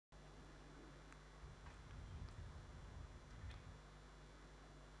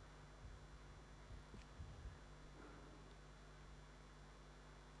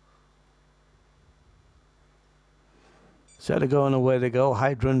So to go on away they go.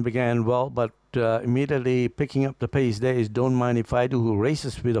 Hydrant began well, but immediately picking up the pace there is Don't Mind If I Do, who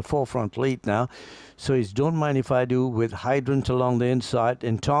races with a forefront lead now. So it's Don't Mind If I Do with Hydrant along the inside,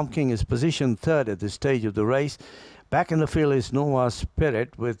 and Tom King is positioned third at this stage of the race. Back in the field is Nova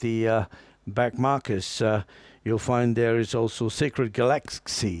Spirit with the back markers. You'll find there is also Sacred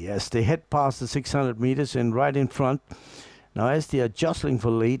Galaxy as they head past the 600 meters, and right in front. Now, as they are jostling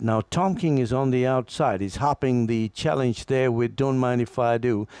for lead, now Tom King is on the outside. He's hopping the challenge there with Don't Mind If I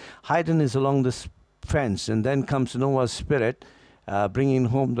Do. Hayden is along the fence, and then comes Nova Spirit, bringing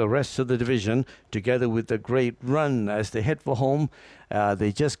home the rest of the division together with a great run as they head for home.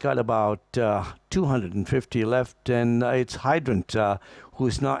 They just got about 250 left, and it's Hydrant who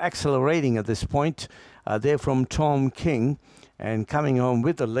is now accelerating at this point. They're from Tom King, and coming home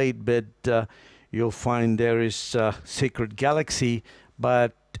with a late bid. You'll find there is Sacred Galaxy,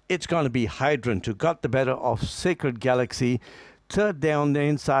 but it's going to be Hydrant who got the better of Sacred Galaxy. Third down the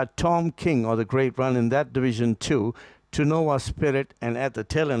inside, Tom King, or the great run in that division too, to Nova Spirit, and at the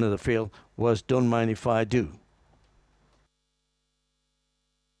tail end of the field was Don't Mind If I Do.